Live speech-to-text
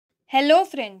Hello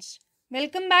friends,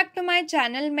 welcome back to my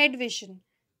channel MedVision.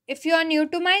 If you are new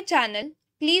to my channel,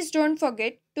 please don't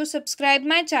forget to subscribe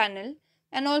my channel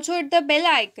and also hit the bell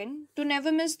icon to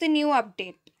never miss the new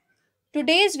update.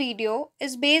 Today's video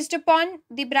is based upon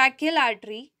the brachial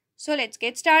artery, so let's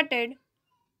get started.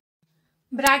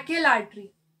 Brachial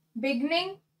artery,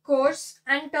 beginning, course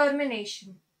and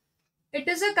termination. It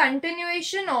is a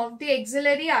continuation of the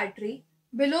axillary artery.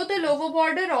 Below the lower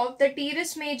border of the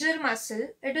teres major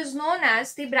muscle, it is known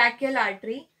as the brachial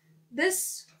artery.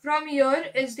 This from here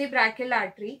is the brachial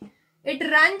artery. It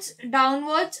runs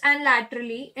downwards and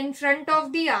laterally in front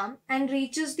of the arm and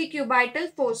reaches the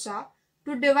cubital fossa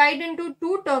to divide into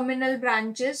two terminal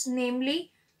branches,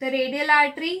 namely the radial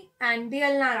artery and the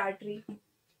ulnar artery.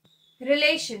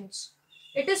 Relations.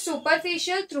 It is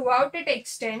superficial throughout its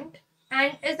extent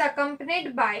and is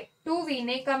accompanied by two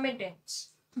venae commitants.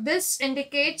 This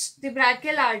indicates the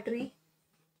brachial artery.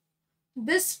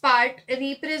 This part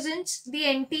represents the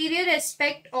anterior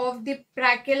aspect of the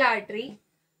brachial artery.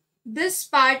 This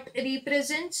part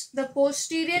represents the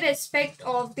posterior aspect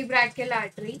of the brachial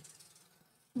artery.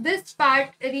 This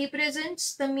part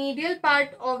represents the medial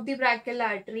part of the brachial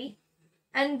artery.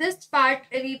 And this part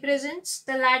represents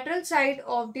the lateral side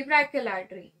of the brachial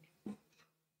artery.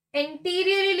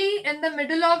 Anteriorly in the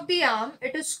middle of the arm,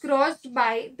 it is crossed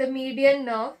by the median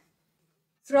nerve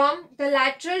from the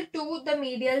lateral to the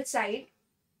medial side.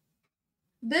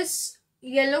 This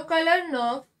yellow color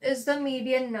nerve is the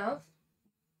median nerve.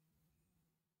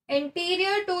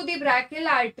 Anterior to the brachial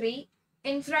artery,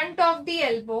 in front of the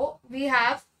elbow, we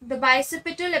have the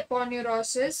bicipital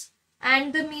aponeurosis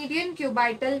and the median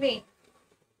cubital vein.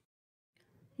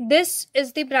 This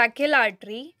is the brachial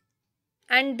artery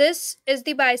and this is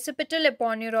the bicipital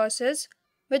aponeurosis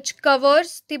which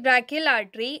covers the brachial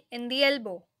artery in the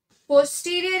elbow.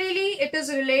 Posteriorly, it is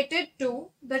related to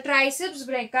the triceps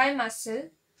brachii muscle,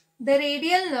 the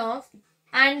radial nerve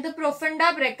and the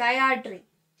profunda brachii artery.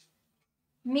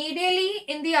 Medially,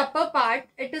 in the upper part,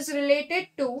 it is related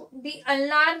to the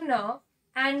ulnar nerve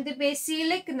and the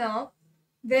basidic nerve,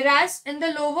 whereas in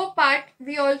the lower part,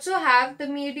 we also have the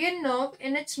median nerve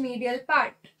in its medial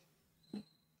part.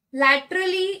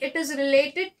 Laterally, it is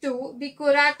related to the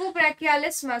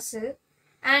coracobrachialis muscle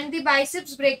and the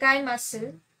biceps brachii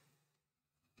muscle.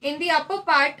 In the upper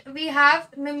part, we have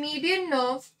the median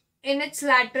nerve in its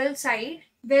lateral side,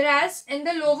 whereas in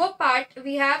the lower part,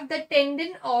 we have the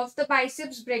tendon of the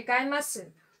biceps brachii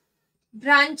muscle.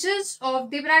 Branches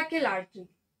of the brachial artery.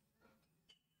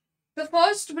 The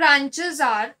first branches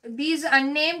are these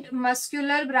unnamed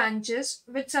muscular branches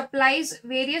which supplies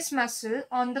various muscle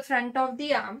on the front of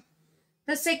the arm.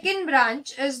 The second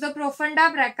branch is the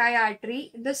profunda brachii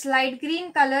artery. This light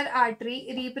green color artery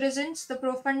represents the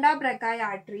profunda brachii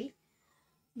artery.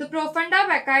 The profunda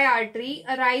brachii artery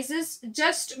arises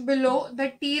just below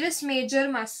the teres major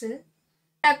muscle. It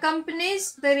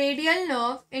accompanies the radial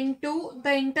nerve into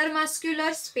the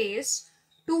intermuscular space.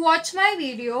 To watch my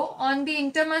video on the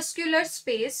intermuscular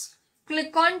space,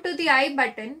 click on to the I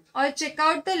button or check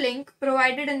out the link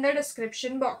provided in the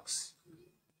description box.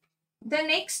 The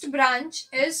next branch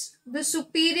is the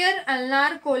superior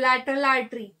ulnar collateral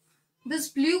artery. This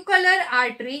blue color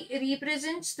artery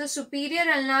represents the superior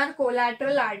ulnar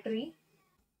collateral artery.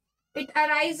 It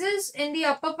arises in the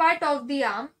upper part of the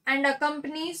arm and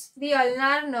accompanies the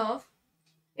ulnar nerve.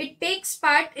 It takes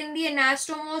part in the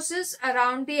anastomosis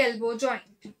around the elbow joint.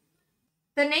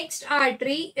 The next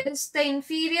artery is the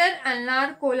inferior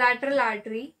ulnar collateral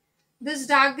artery. This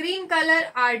dark green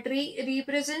color artery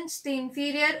represents the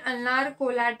inferior ulnar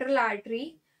collateral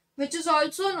artery, which is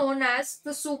also known as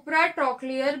the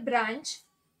supratrochlear branch,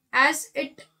 as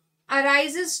it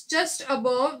arises just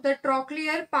above the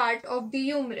trochlear part of the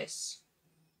humerus.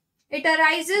 It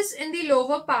arises in the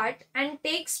lower part and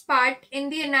takes part in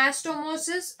the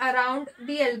anastomosis around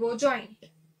the elbow joint.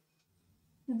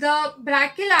 The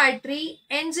brachial artery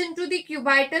ends into the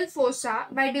cubital fossa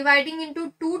by dividing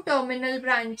into two terminal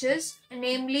branches,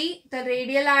 namely the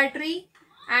radial artery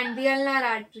and the ulnar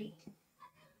artery.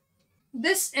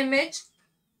 This image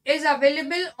is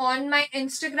available on my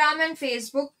Instagram and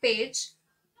Facebook page.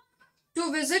 To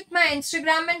visit my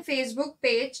Instagram and Facebook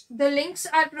page, the links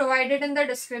are provided in the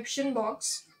description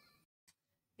box.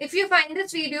 If you find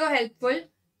this video helpful,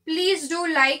 please do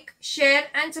like, share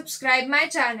and subscribe my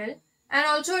channel and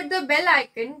also hit the bell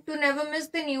icon to never miss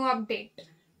the new update.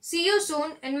 See you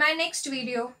soon in my next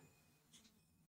video.